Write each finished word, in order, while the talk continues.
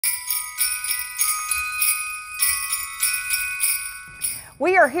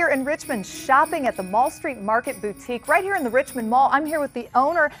We are here in Richmond shopping at the Mall Street Market Boutique right here in the Richmond Mall. I'm here with the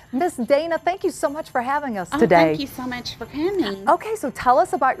owner, Miss Dana. Thank you so much for having us today. Thank you so much for coming. Okay, so tell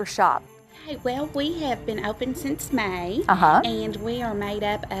us about your shop. Hey, well, we have been open since May, and we are made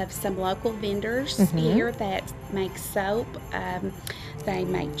up of some local vendors here that make soap. They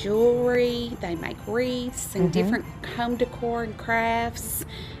make jewelry, they make wreaths and different home decor and crafts.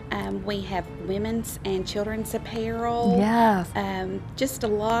 We have women's and children's apparel. Yes. Just a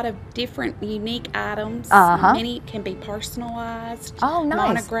lot of different unique items. Many can be personalized,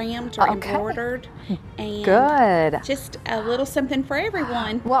 monogrammed or embroidered. And good. Just a little something for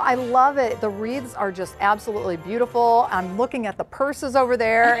everyone. Well, I love it. The wreaths are just absolutely beautiful. I'm looking at the purses over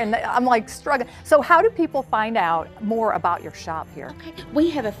there and I'm like struggling. So how do people find out more about your shop here? Okay. We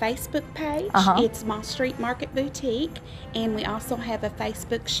have a Facebook page. It's Mall Street Market Boutique, and we also have a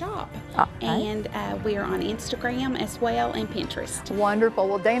Facebook shop. And we are on Instagram as well and Pinterest. Wonderful.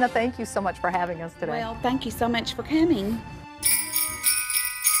 Well, Dana, thank you so much for having us today. Well, thank you so much for coming.